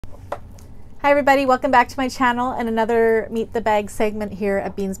Hi everybody, welcome back to my channel and another Meet the Bag segment here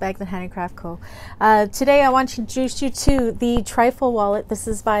at Beans Bags and Handicraft Co. Today I want to introduce you to the Trifle Wallet. This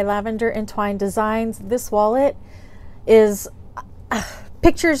is by Lavender and Twine Designs. This wallet is,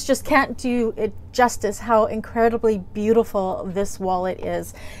 pictures just can't do it justice how incredibly beautiful this wallet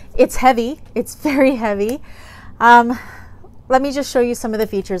is. It's heavy, it's very heavy. Let me just show you some of the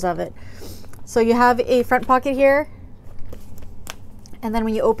features of it. So you have a front pocket here. And then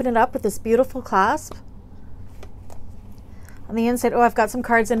when you open it up with this beautiful clasp, on the inside, oh, I've got some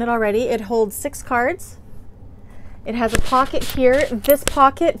cards in it already. It holds 6 cards. It has a pocket here. This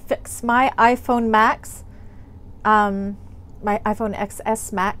pocket fits my iPhone Max, my iPhone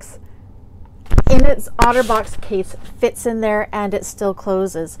XS Max. In its OtterBox case, fits in there and it still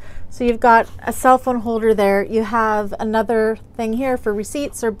closes. So you've got a cell phone holder there. You have another thing here for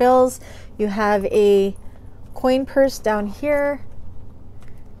receipts or bills. You have a coin purse down here.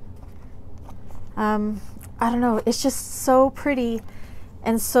 I don't know, it's just so pretty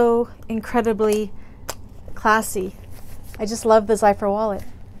and so incredibly classy. I just love the Zephyr wallet.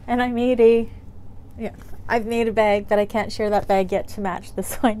 And I made I've made a bag, but I can't share that bag yet to match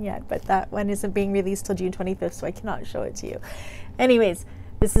this one yet, but that one isn't being released till June 25th, so I cannot show it to you. Anyways,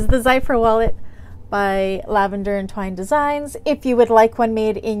 this is the Zephyr wallet by Lavender and Twine Designs. If you would like one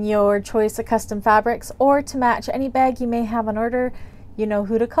made in your choice of custom fabrics or to match any bag you may have on order, you know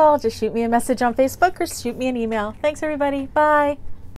who to call. Just shoot me a message on Facebook or shoot me an email. Thanks everybody. Bye.